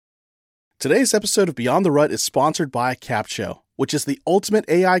Today's episode of Beyond the Rut is sponsored by CapShow, which is the ultimate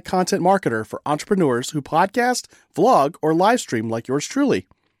AI content marketer for entrepreneurs who podcast, vlog, or live stream like yours truly.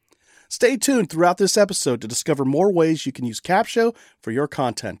 Stay tuned throughout this episode to discover more ways you can use CapShow for your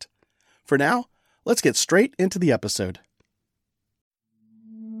content. For now, let's get straight into the episode.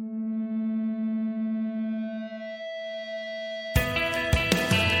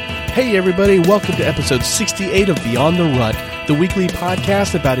 Hey everybody, welcome to episode 68 of Beyond the Rut, the weekly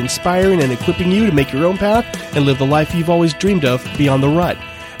podcast about inspiring and equipping you to make your own path and live the life you've always dreamed of beyond the rut.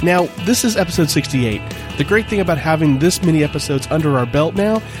 Now, this is episode 68. The great thing about having this many episodes under our belt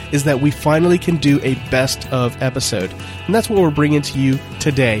now is that we finally can do a best of episode. And that's what we're bringing to you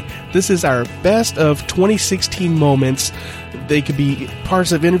today. This is our best of 2016 moments. They could be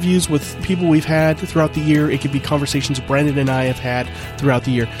parts of interviews with people we've had throughout the year. It could be conversations Brandon and I have had throughout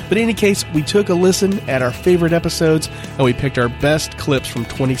the year. But in any case, we took a listen at our favorite episodes and we picked our best clips from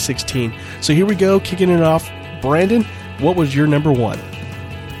 2016. So here we go, kicking it off. Brandon, what was your number one?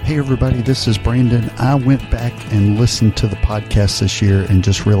 Hey everybody, this is Brandon. I went back and listened to the podcast this year and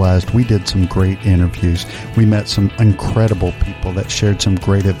just realized we did some great interviews. We met some incredible people that shared some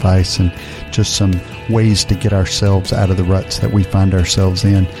great advice and just some ways to get ourselves out of the ruts that we find ourselves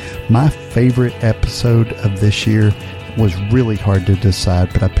in. My favorite episode of this year was really hard to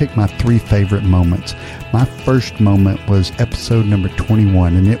decide, but I picked my three favorite moments. My first moment was episode number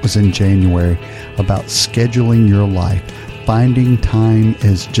 21, and it was in January, about scheduling your life. Finding time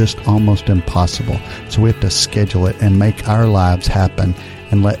is just almost impossible. So we have to schedule it and make our lives happen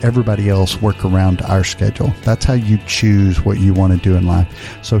and let everybody else work around our schedule. That's how you choose what you want to do in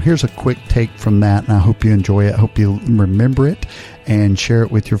life. So here's a quick take from that, and I hope you enjoy it. I hope you remember it and share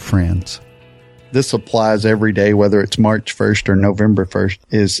it with your friends. This applies every day, whether it's March 1st or November 1st,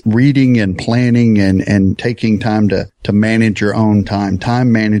 is reading and planning and taking time to manage your own time.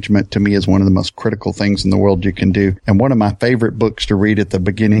 Time management to me is one of the most critical things in the world you can do. And one of my favorite books to read at the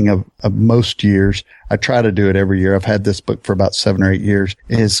beginning of most years, I try to do it every year. I've had this book for about 7 or 8 years,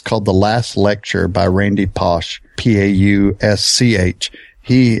 is called The Last Lecture by Randy Pausch, Pausch.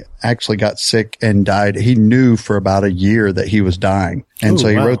 He actually got sick and died. He knew for about a year that he was dying. And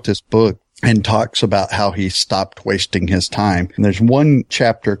he wrote this book and talks about how he stopped wasting his time. And there's one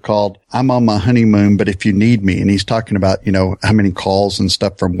chapter called I'm on my honeymoon, but if you need me. And he's talking about, how many calls and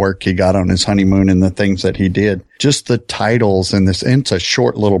stuff from work he got on his honeymoon and the things that he did. Just the titles in this, and it's a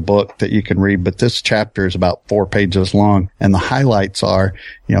short little book that you can read, but this chapter is about 4 pages long. And the highlights are,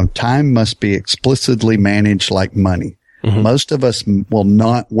 time must be explicitly managed like money. Mm-hmm. Most of us will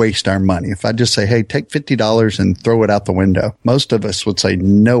not waste our money. If I just say, hey, take $50 and throw it out the window, most of us would say,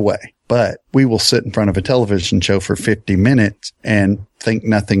 no way. But we will sit in front of a television show for 50 minutes and think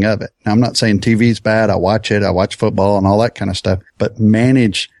nothing of it. Now, I'm not saying TV's bad. I watch it. I watch football and all that kind of stuff, but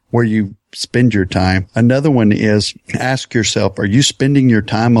manage where you spend your time. Another one is ask yourself, are you spending your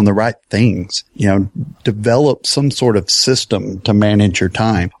time on the right things? Develop some sort of system to manage your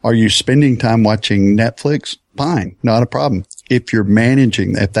time. Are you spending time watching Netflix? Fine. Not a problem. If you're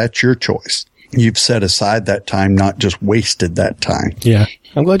managing, if that's your choice, you've set aside that time, not just wasted that time. Yeah.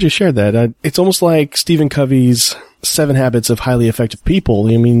 I'm glad you shared that. It's almost like Stephen Covey's 7 Habits of Highly Effective People.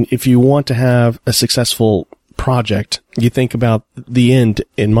 I mean, if you want to have a successful project, you think about the end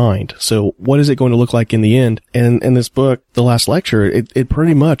in mind. So what is it going to look like in the end? And in this book, The Last Lecture, it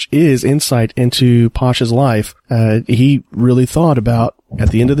pretty much is insight into Pausch's life. He really thought about, at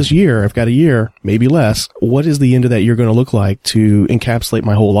the end of this year, I've got a year, maybe less, what is the end of that year going to look like to encapsulate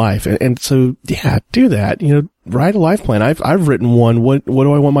my whole life? And so, yeah, do that. Write a life plan. I've written one. What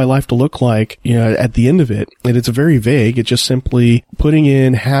do I want my life to look like, at the end of it? And it's very vague. It's just simply putting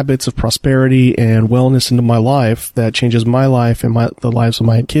in habits of prosperity and wellness into my life that changes my life and the lives of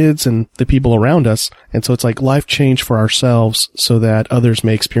my kids and the people around us. And so it's like life change for ourselves so that others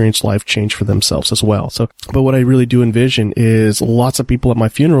may experience life change for themselves as well. So, but what I really do envision is lots of people at my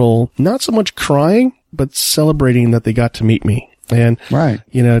funeral, not so much crying, but celebrating that they got to meet me. And, right.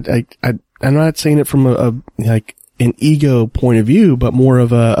 I'm not saying it from an ego point of view, but more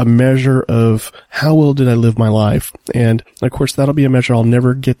of a measure of how well did I live my life. And of course, that'll be a measure I'll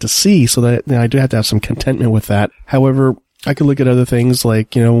never get to see, so that I do have to have some contentment with that. However, I could look at other things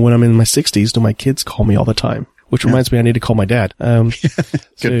like, when I'm in my 60s, do my kids call me all the time? Which reminds me, I need to call my dad.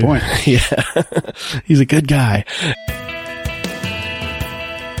 Good point. Yeah. He's a good guy.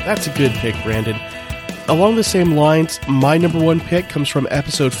 That's a good pick, Brandon. Along the same lines, my number one pick comes from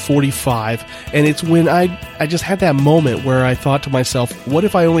episode 45, and it's when I just had that moment where I thought to myself, what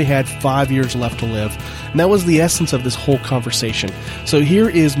if I only had 5 years left to live? And that was the essence of this whole conversation. So here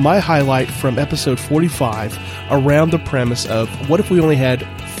is my highlight from episode 45 around the premise of what if we only had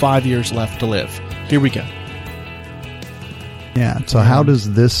 5 years left to live. Here we go. Yeah. So how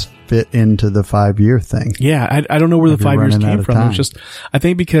does this fit into the 5-year thing? Yeah, I don't know where the 5 years came from. It's just, I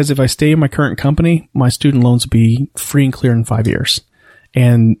think because if I stay in my current company, my student loans will be free and clear in 5 years.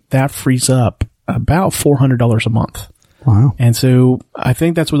 And that frees up about $400 a month. Wow. And so I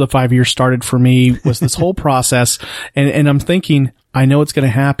think that's where the 5 years started for me, was this whole process. And I'm thinking, I know it's going to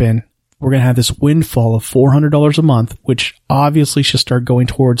happen. We're going to have this windfall of $400 a month, which obviously should start going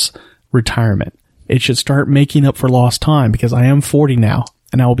towards retirement. It should start making up for lost time, because I am 40 now.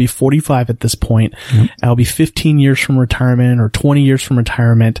 And I will be 45 at this point. Yep. I'll be 15 years from retirement or 20 years from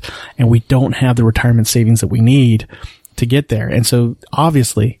retirement, and we don't have the retirement savings that we need to get there. And so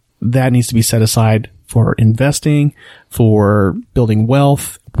obviously that needs to be set aside for investing, for building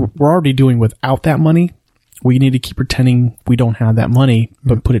wealth. We're already doing without that money. We need to keep pretending we don't have that money,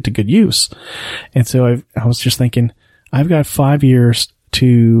 but put it to good use. And so I was just thinking, I've got 5 years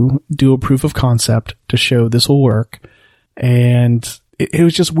to do a proof of concept to show this will work. And it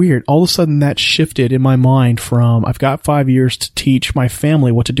was just weird. All of a sudden that shifted in my mind from, I've got 5 years to teach my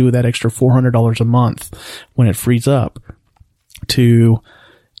family what to do with that extra $400 a month when it frees up, to,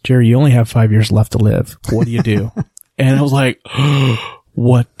 Jerry, you only have 5 years left to live. What do you do? And I was like,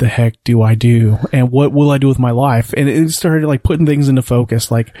 what the heck do I do? And what will I do with my life? And it started like putting things into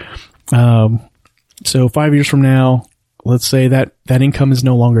focus. Like, so 5 years from now, let's say that income is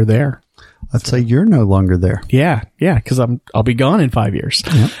no longer there. Let's say you're no longer there. Yeah. Cause I'll be gone in 5 years.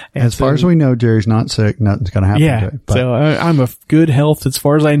 Yep. As far as we know, Jerry's not sick. Nothing's going to happen to him. So I'm a good health as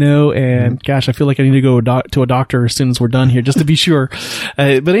far as I know. And gosh, I feel like I need to go to a doctor as soon as we're done here just to be sure.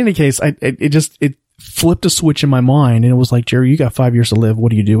 But in any case, it flipped a switch in my mind, and it was like, Jerry, you got 5 years to live. What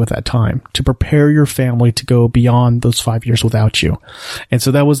do you do with that time to prepare your family to go beyond those 5 years without you? And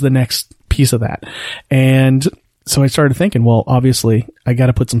so that was the next piece of that. And so I started thinking, well, obviously I got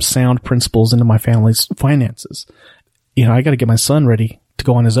to put some sound principles into my family's finances. You know, I got to get my son ready to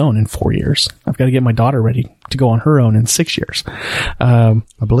go on his own in 4 years. I've got to get my daughter ready to go on her own in 6 years. I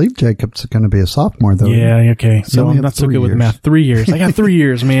believe Jacob's going to be a sophomore, though. Yeah, okay. So I'm not so good with math. 3 years. I got 3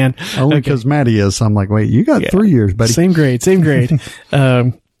 years, man. Only because Maddie is. So I'm like, wait, you got 3 years, buddy. Same grade.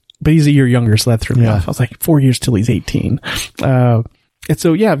 But he's a year younger, so that threw me off. I was like, 4 years till he's 18. And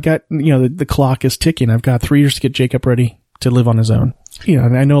so, I've got, the clock is ticking. I've got 3 years to get Jacob ready to live on his own.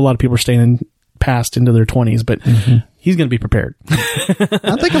 And I know a lot of people are staying past into their 20s, but he's going to be prepared.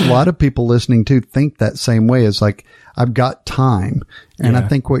 I think a lot of people listening to think that same way. It's like, I've got time. And I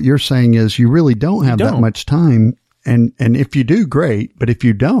think what you're saying is you really don't have that much time. And if you do, great. But if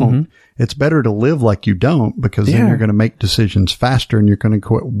you don't, it's better to live like you don't, because then you're going to make decisions faster and you're going to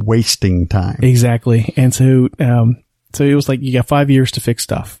quit wasting time. Exactly. And so, so it was like, you got 5 years to fix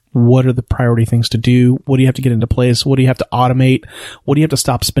stuff. What are the priority things to do? What do you have to get into place? What do you have to automate? What do you have to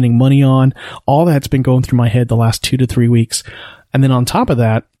stop spending money on? All that's been going through my head the last 2 to 3 weeks. And then on top of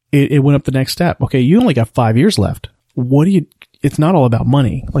that, it went up the next step. Okay, you only got 5 years left. It's not all about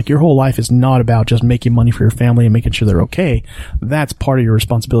money. Like, your whole life is not about just making money for your family and making sure they're okay. That's part of your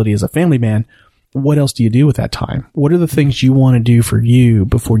responsibility as a family man. What else do you do with that time? What are the things you want to do for you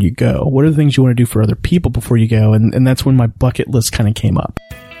before you go? What are the things you want to do for other people before you go? And that's when my bucket list kind of came up.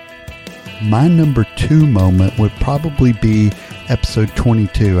 My number 2 moment would probably be episode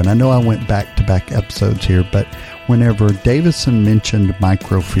 22. And I know I went back-to-back episodes here, but whenever Davison mentioned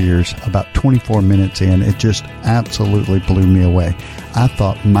micro fears about 24 minutes in, it just absolutely blew me away. I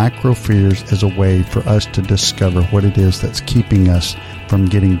thought micro fears is a way for us to discover what it is that's keeping us from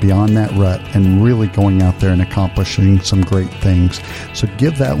getting beyond that rut and really going out there and accomplishing some great things. So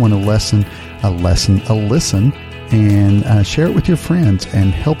give that one a listen, and share it with your friends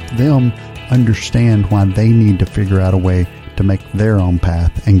and help them understand why they need to figure out a way to make their own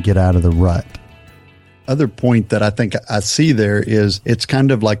path and get out of the rut. Other point that I think I see there is it's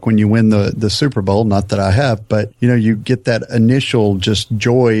kind of like when you win the Super Bowl, not that I have, but you get that initial just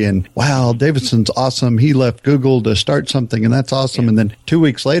joy and wow, Davidson's awesome. He left Google to start something and that's awesome. And then 2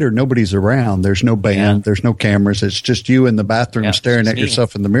 weeks later, nobody's around. There's no band. There's no cameras. It's just you in the bathroom staring at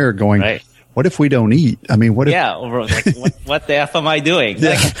yourself in the mirror going, what if we don't eat? I mean, what if... Yeah, like, what the F am I doing?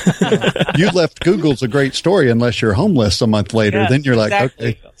 Yeah. You left Google's a great story unless you're homeless a month later. Yeah, then you're like,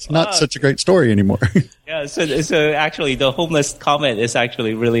 okay, it's not such a great story anymore. Yeah, so actually the homeless comment is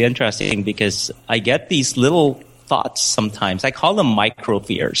actually really interesting because I get these little thoughts sometimes. I call them micro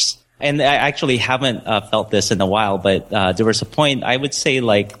fears. And I actually haven't felt this in a while, but there was a point, I would say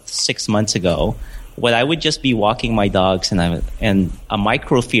like 6 months ago, when I would just be walking my dogs and a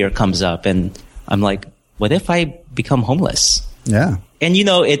micro fear comes up and I'm like, what if I become homeless? Yeah. And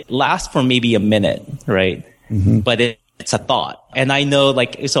it lasts for maybe a minute, right? Mm-hmm. But it it's a thought. And I know,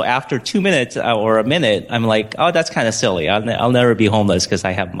 like, so after 2 minutes or a minute, I'm like, oh, that's kind of silly. I'll never be homeless because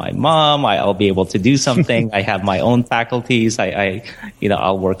I have my mom. I'll be able to do something. I have my own faculties.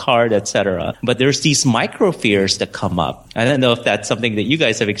 I'll work hard, etc. But there's these micro fears that come up. I don't know if that's something that you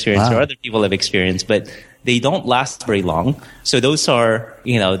guys have experienced or other people have experienced, but they don't last very long. So those are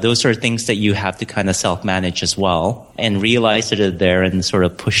things that you have to kind of self-manage as well and realize that they're there and sort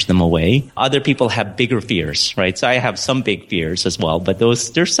of push them away. Other people have bigger fears, right? So I have some big fears as well, but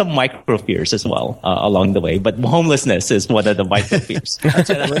there's some micro fears as well along the way. But homelessness is one of the micro fears. That's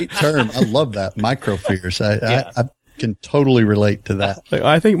a great term. I love that. Micro fears. I can totally relate to that.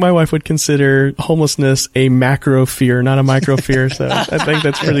 I think my wife would consider homelessness a macro fear, not a micro fear. So I think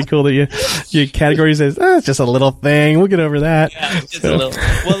that's pretty cool that you categorize it as, it's just a little thing. We'll get over that. Yeah, just a little.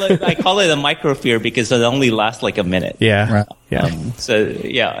 Well, I call it a micro fear because it only lasts like a minute. Yeah. Right. Yeah.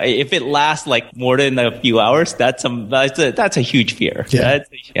 If it lasts like more than a few hours, that's a huge fear. Yeah.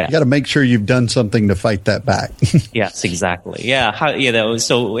 You got to make sure you've done something to fight that back. Yes, exactly. Yeah.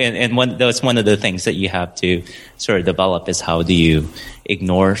 That's one of the things that you have to sort of develop is how do you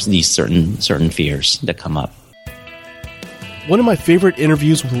ignore these certain fears that come up. One of my favorite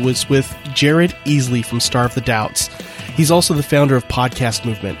interviews was with Jared Easley from Starve the Doubts. He's also the founder of Podcast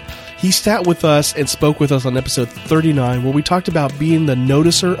Movement. He sat with us and spoke with us on episode 39 where we talked about being the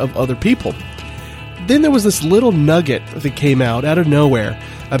noticer of other people. Then there was this little nugget that came out of nowhere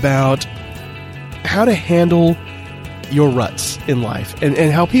about how to handle your ruts in life and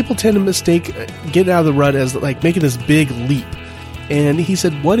how people tend to mistake getting out of the rut as like making this big leap. And he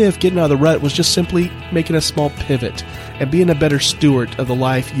said, what if getting out of the rut was just simply making a small pivot and being a better steward of the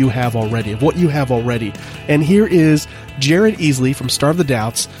life you have already, of what you have already? And here is Jared Easley from Starve the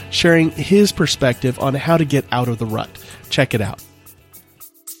Doubts sharing his perspective on how to get out of the rut. Check it out.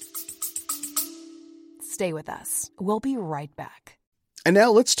 Stay with us. We'll be right back. And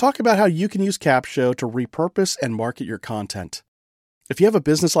now let's talk about how you can use Capshow to repurpose and market your content. If you have a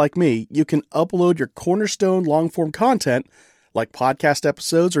business like me, you can upload your cornerstone long-form content like podcast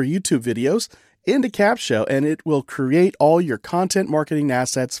episodes or YouTube videos into Capshow, and it will create all your content marketing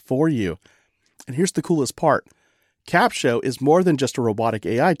assets for you. And here's the coolest part. Capshow is more than just a robotic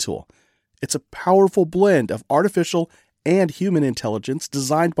AI tool. It's a powerful blend of artificial and human intelligence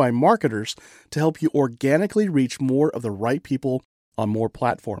designed by marketers to help you organically reach more of the right people on more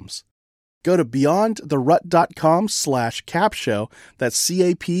platforms. Go to beyondtherut.com/capshow, that's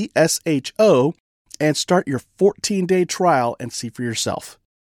CAPSHO, and start your 14-day trial and see for yourself.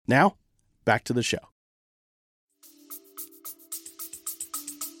 Now, back to the show.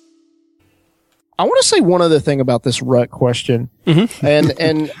 I want to say one other thing about this rut question. Mm-hmm.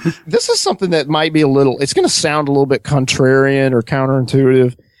 And this is something that might be it's going to sound a little bit contrarian or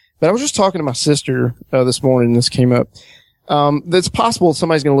counterintuitive, but I was just talking to my sister this morning and this came up. It's possible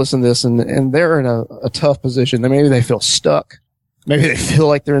somebody's going to listen to this and they're in a tough position. Maybe they feel stuck. Maybe they feel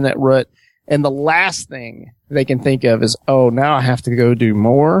like they're in that rut. And the last thing they can think of is, oh, now I have to go do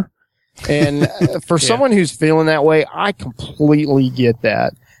more. And for someone who's feeling that way, I completely get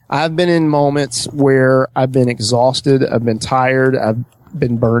that. I've been in moments where I've been exhausted, I've been tired, I've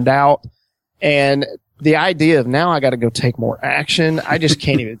been burned out. And the idea of now I got to go take more action, I just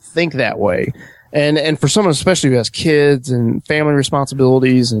can't even think that way. And for someone especially who has kids and family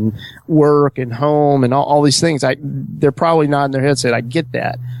responsibilities and work and home and all these things, they're probably nodding their head saying, I get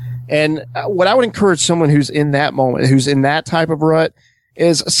that. And what I would encourage someone who's in that moment, who's in that type of rut,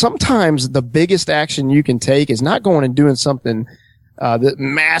 is sometimes the biggest action you can take is not going and doing something that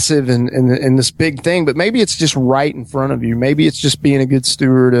massive and this big thing, but maybe it's just right in front of you. Maybe it's just being a good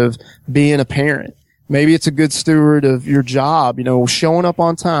steward of being a parent. Maybe it's a good steward of your job, showing up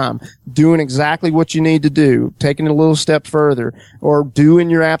on time, doing exactly what you need to do, taking it a little step further, or doing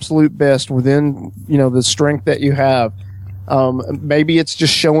your absolute best within, the strength that you have. Maybe it's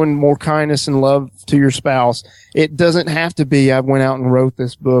just showing more kindness and love to your spouse. It doesn't have to be, I went out and wrote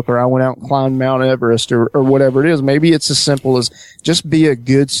this book, or I went out and climbed Mount Everest, or whatever it is. Maybe it's as simple as just be a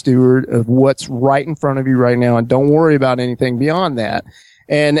good steward of what's right in front of you right now and don't worry about anything beyond that.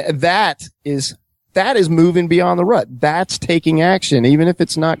 And that is moving beyond the rut. That's taking action, even if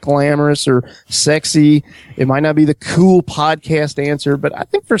it's not glamorous or sexy. It might not be the cool podcast answer, but I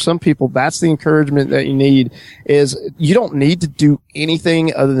think for some people, that's the encouragement that you need is you don't need to do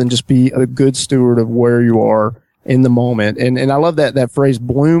anything other than just be a good steward of where you are in the moment. And I love that phrase,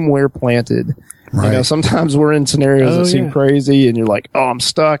 bloom where planted. Right. You know, sometimes we're in scenarios that seem crazy and you're like, oh, I'm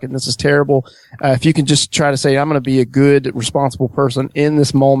stuck and this is terrible. If you can just try to say, I'm going to be a good, responsible person in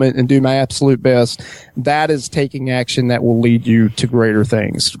this moment and do my absolute best, that is taking action that will lead you to greater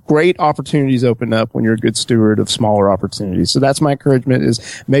things. Great opportunities open up when you're a good steward of smaller opportunities. So that's my encouragement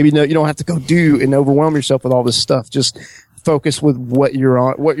is maybe you don't have to go do and overwhelm yourself with all this stuff. Just focus with what you're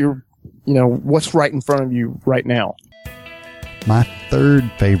on, what's right in front of you right now. My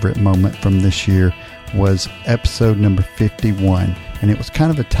third favorite moment from this year was episode number 51. And it was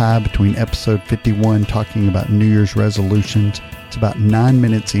kind of a tie between episode 51 talking about New Year's resolutions. It's about 9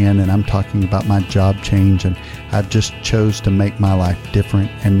 minutes in and I'm talking about my job change and I've just chose to make my life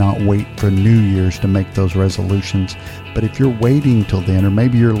different and not wait for New Year's to make those resolutions. But if you're waiting till then, or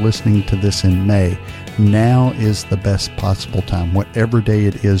maybe you're listening to this in May, now is the best possible time. Whatever day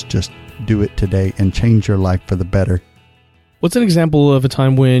it is, just do it today and change your life for the better. What's an example of a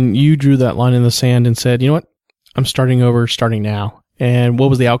time when you drew that line in the sand and said, you know what, I'm starting over, starting now? And what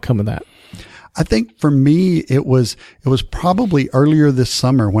was the outcome of that? I think for me, it was probably earlier this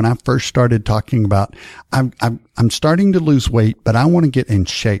summer when I first started talking about, I'm starting to lose weight, but I want to get in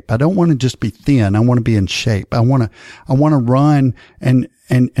shape. I don't want to just be thin. I want to be in shape. I want to run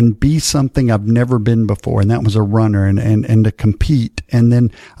and be something I've never been before. And that was a runner and to compete. And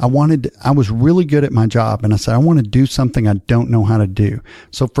then I was really good at my job. And I said, I want to do something I don't know how to do.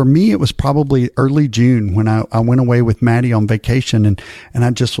 So for me, it was probably early June when I went away with Maddie on vacation. And I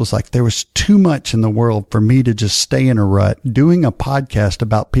just was like, there was too much in the world for me to just stay in a rut. Doing a podcast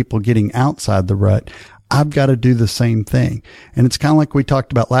about people getting outside the rut, I've got to do the same thing. And it's kind of like we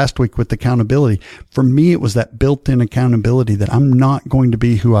talked about last week with accountability. For me, it was that built-in accountability that I'm not going to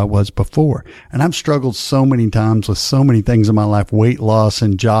be who I was before. And I've struggled so many times with so many things in my life, weight loss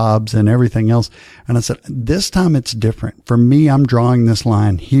and jobs and everything else. And I said, this time it's different. For me, I'm drawing this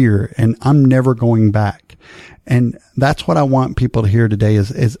line here and I'm never going back. And that's what I want people to hear today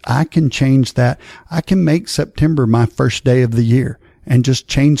is I can change that. I can make September my first day of the year. And just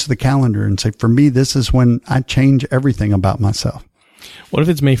change the calendar and say, for me, this is when I change everything about myself. What if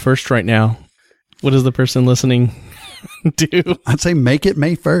it's May 1st right now? What does the person listening do? I'd say make it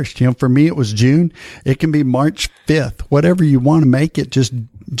May 1st. For me, it was June. It can be March 5th. Whatever you want to make it, just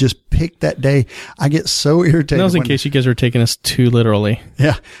pick that day. I get so irritated. That was in case you guys were taking us too literally.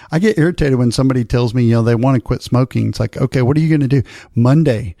 Yeah. I get irritated when somebody tells me, they want to quit smoking. It's like, okay, what are you going to do?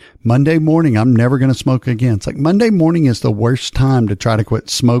 Monday morning, I'm never going to smoke again. It's like Monday morning is the worst time to try to quit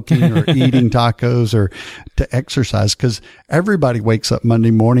smoking or eating tacos or to exercise because everybody wakes up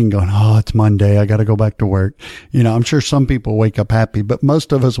Monday morning going, oh, it's Monday. I got to go back to work. I'm sure some people wake up happy, but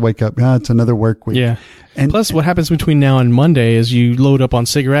most of us wake up, it's another work week. Yeah. And plus what happens between now and Monday is you load up on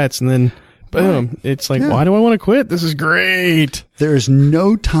cigarettes and then boom, right. It's like, why do I want to quit? This is great. There is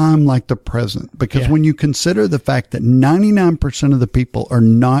no time like the present because when you consider the fact that 99% of the people are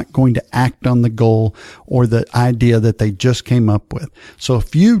not going to act on the goal or the idea that they just came up with. So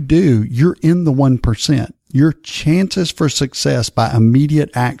if you do, you're in the 1%. Your chances for success by immediate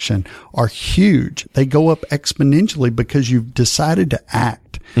action are huge. They go up exponentially because you've decided to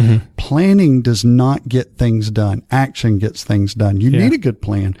act. Mm-hmm. Planning does not get things done. Action gets things done. You need a good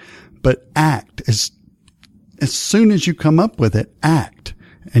plan, but act. As soon as you come up with it, act,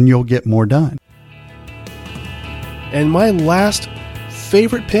 and you'll get more done. And my last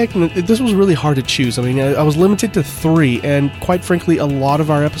favorite pick, and this was really hard to choose. I mean, I was limited to 3, and quite frankly, a lot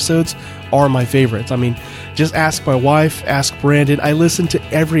of our episodes are my favorites. I mean, just ask my wife, ask Brandon. I listen to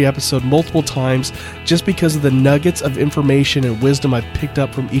every episode multiple times just because of the nuggets of information and wisdom I've picked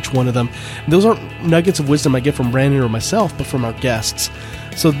up from each one of them. And those aren't nuggets of wisdom I get from Brandon or myself, but from our guests.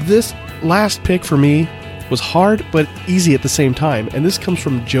 So this last pick for me was hard but easy at the same time, and this comes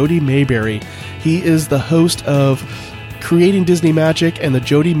from Jody Mayberry. He is the host of Creating Disney Magic and the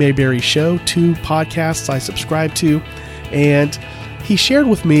Jody Mayberry Show, 2 podcasts I subscribe to, and he shared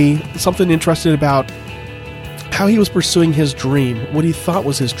with me something interesting about how he was pursuing his dream, what he thought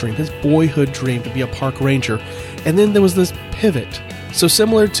was his dream, his boyhood dream to be a park ranger. And then there was this pivot. So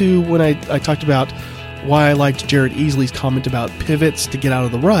similar to when I talked about why I liked Jared Easley's comment about pivots to get out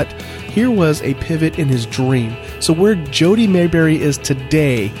of the rut, here was a pivot in his dream. So where Jody Mayberry is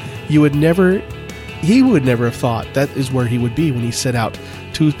today, he would never have thought that is where he would be when he set out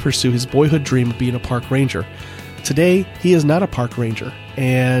to pursue his boyhood dream of being a park ranger. Today, he is not a park ranger,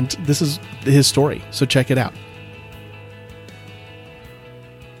 and this is his story, so check it out.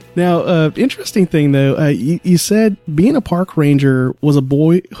 Now, interesting thing, though, you said being a park ranger was a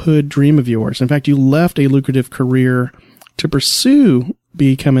boyhood dream of yours. In fact, you left a lucrative career to pursue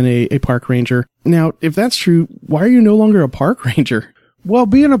becoming a park ranger. Now, if that's true, why are you no longer a park ranger? Well,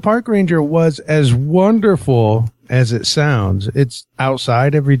 being a park ranger was as wonderful as it sounds. It's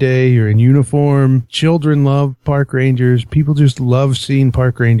outside every day. You're in uniform. Children love park rangers. People just love seeing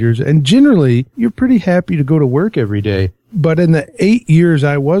park rangers. And generally, you're pretty happy to go to work every day. But in the 8 years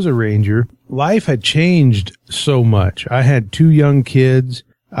I was a ranger, life had changed so much. I had 2 young kids.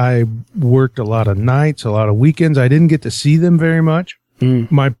 I worked a lot of nights, a lot of weekends. I didn't get to see them very much.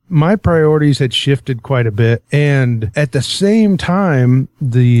 My priorities had shifted quite a bit. And at the same time,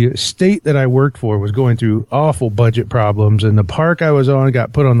 the state that I worked for was going through awful budget problems. And the park I was on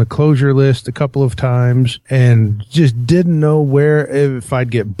got put on the closure list a couple of times and just didn't know if I'd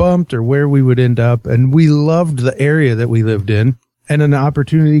get bumped or where we would end up. And we loved the area that we lived in. And an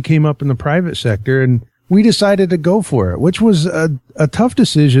opportunity came up in the private sector, and we decided to go for it, which was a tough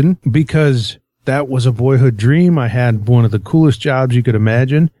decision because that was a boyhood dream. I had one of the coolest jobs you could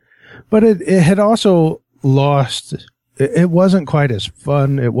imagine, but it had also lost. It wasn't quite as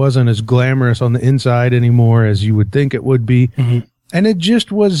fun. It wasn't as glamorous on the inside anymore as you would think it would be. Mm-hmm. And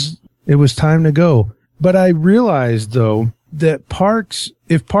it was time to go. But I realized though that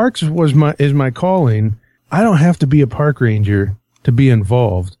if parks is my calling, I don't have to be a park ranger to be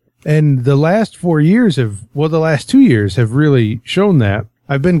involved. And the last 2 years have really shown that.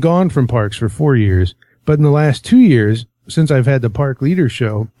 I've been gone from parks for 4 years, but in the last 2 years, since I've had the Park Leader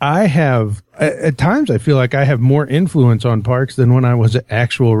Show, at times I feel like I have more influence on parks than when I was an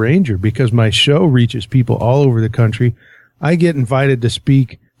actual ranger because my show reaches people all over the country. I get invited to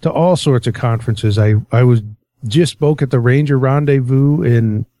speak to all sorts of conferences. I just spoke at the Ranger Rendezvous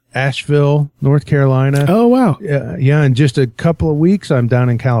in Asheville, North Carolina. Oh, wow. Yeah. In just a couple of weeks, I'm down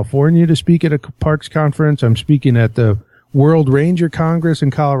in California to speak at a parks conference. I'm speaking at the World Ranger Congress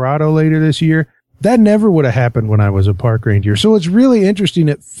in Colorado later this year. That never would have happened when I was a park ranger. So it's really interesting.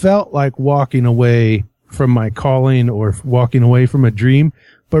 It felt like walking away from my calling or walking away from a dream,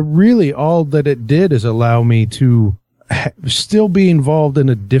 but really all that it did is allow me to still be involved in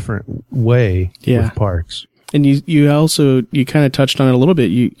a different way with parks. And you kind of touched on it a little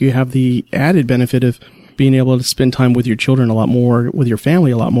bit. You have the added benefit of being able to spend time with your children a lot more, with your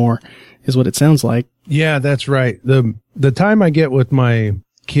family a lot more, is what it sounds like. Yeah, that's right. The time I get with my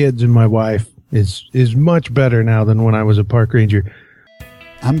kids and my wife is much better now than when I was a park ranger.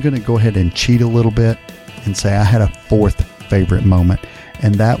 I'm going to go ahead and cheat a little bit and say I had a fourth favorite moment,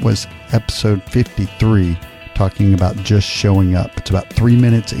 and that was episode 53, talking about just showing up. It's about 3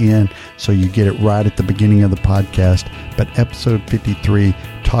 minutes in, so you get it right at the beginning of the podcast. But episode 53,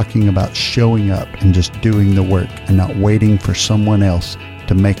 talking about showing up and just doing the work and not waiting for someone else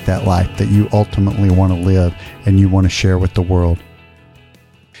to make that life that you ultimately want to live and you want to share with the world.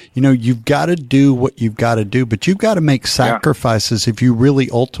 You know, you've got to do what you've got to do, but you've got to make sacrifices if you really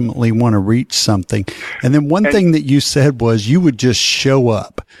ultimately want to reach something. And then one thing that you said was you would just show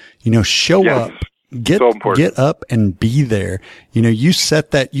up, show up. Get up and be there. You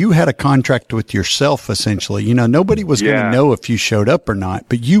set that, you had a contract with yourself, essentially. Nobody was going to know if you showed up or not,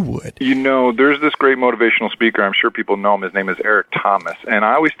 but you would. There's this great motivational speaker. I'm sure people know him. His name is Eric Thomas. And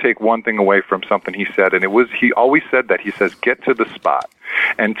I always take one thing away from something he said, and he always said that. He says, get to the spot.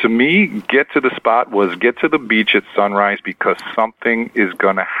 And to me, get to the spot was get to the beach at sunrise because something is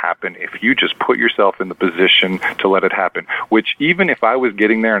going to happen if you just put yourself in the position to let it happen, which even if I was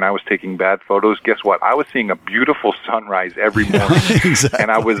getting there and I was taking bad photos, guess what? I was seeing a beautiful sunrise every morning. Exactly.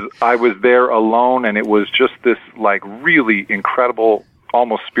 And I was there alone, and it was just this like really incredible,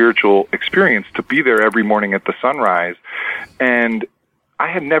 almost spiritual experience to be there every morning at the sunrise. And I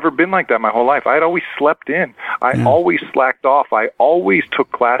had never been like that my whole life. I had always slept in. I always slacked off. I always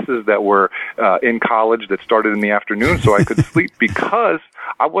took classes that were in college that started in the afternoon so I could sleep because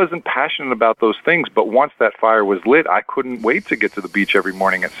I wasn't passionate about those things. But once that fire was lit, I couldn't wait to get to the beach every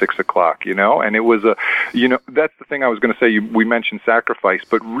morning at 6 o'clock, And it was that's the thing I was going to say. We mentioned sacrifice,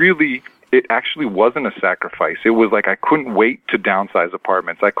 but really, it actually wasn't a sacrifice. It was like I couldn't wait to downsize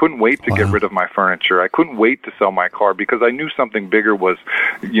apartments. I couldn't wait to get rid of my furniture. I couldn't wait to sell my car because I knew something bigger was,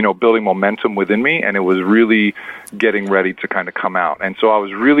 building momentum within me, and it was really getting ready to kind of come out. And so I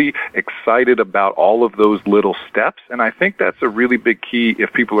was really excited about all of those little steps, and I think that's a really big key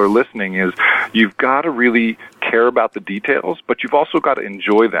if people are listening is you've got to really care about the details, but you've also got to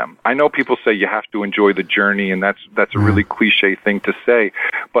enjoy them. I know people say you have to enjoy the journey, and that's a really cliche thing to say,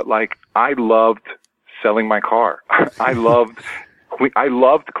 but like I loved selling my car. I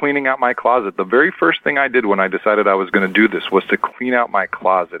loved cleaning out my closet. The very first thing I did when I decided I was going to do this was to clean out my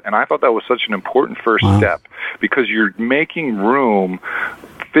closet. And I thought that was such an important first step because you're making room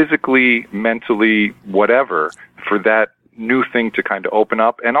physically, mentally, whatever, for that new thing to kind of open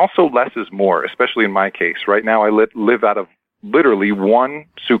up. And also less is more, especially in my case. Right now I live out of literally one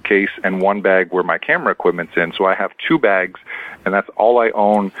suitcase and one bag where my camera equipment's in. So I have 2 bags, and that's all I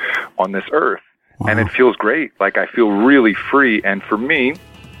own on this earth. Wow. And it feels great. Like, I feel really free. And for me,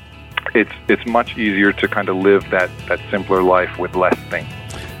 it's much easier to kind of live that simpler life with less things.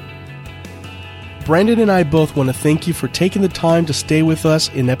 Brandon and I both want to thank you for taking the time to stay with us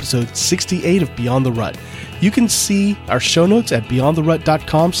in episode 68 of Beyond the Rut. You can see our show notes at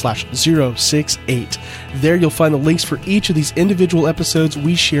beyondtherut.com/068. There you'll find the links for each of these individual episodes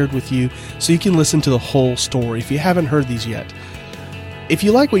we shared with you, so you can listen to the whole story if you haven't heard these yet. If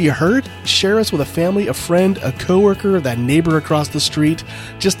you like what you heard, share us with a family, a friend, a coworker, that neighbor across the street.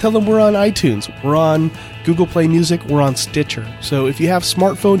 Just tell them we're on iTunes, we're on Google Play Music, we're on Stitcher. So if you have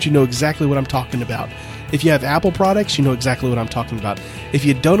smartphones, you know exactly what I'm talking about. If you have Apple products, you know exactly what I'm talking about. If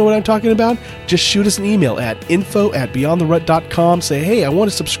you don't know what I'm talking about, just shoot us an email at info@beyondtherut.com. Say, hey, I want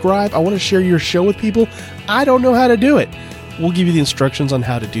to subscribe. I want to share your show with people. I don't know how to do it. We'll give you the instructions on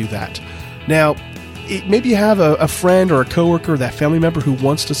how to do that. Now, maybe you have a friend or a coworker or that family member who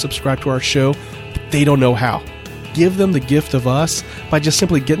wants to subscribe to our show, but they don't know how. Give them the gift of us by just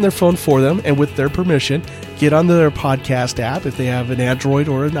simply getting their phone for them and with their permission, get onto their podcast app if they have an Android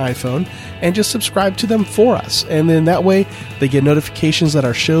or an iPhone and just subscribe to them for us. And then that way they get notifications that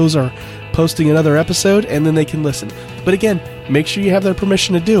our shows are posting another episode, and then they can listen. But again, make sure you have their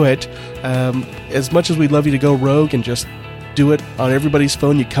permission to do it. As much as we'd love you to go rogue and just do it on everybody's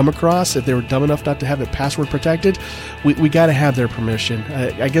phone you come across, if they were dumb enough not to have it password protected, we got to have their permission.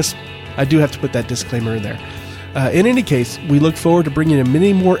 I guess I do have to put that disclaimer in there. In any case, we look forward to bringing you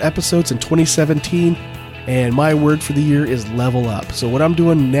many more episodes in 2017, and my word for the year is level up. So what I'm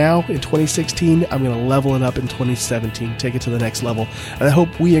doing now in 2016, I'm going to level it up in 2017, take it to the next level, and I hope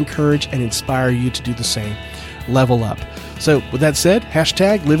we encourage and inspire you to do the same. Level up. So with that said,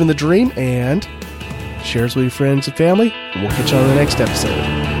 hashtag living the dream, and share us with your friends and family, and we'll catch you on the next episode.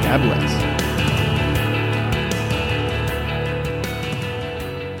 God bless.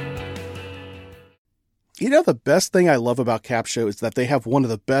 You know, the best thing I love about Capshow is that they have one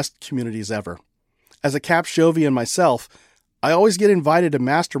of the best communities ever. As a Capshovian myself, I always get invited to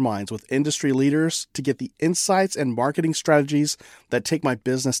masterminds with industry leaders to get the insights and marketing strategies that take my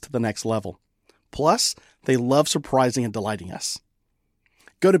business to the next level. Plus, they love surprising and delighting us.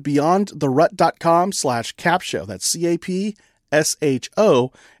 Go to beyondtherut.com/capshow, that's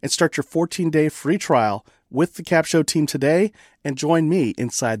CAPSHO, and start your 14-day free trial with the Capshow team today and join me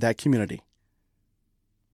inside that community.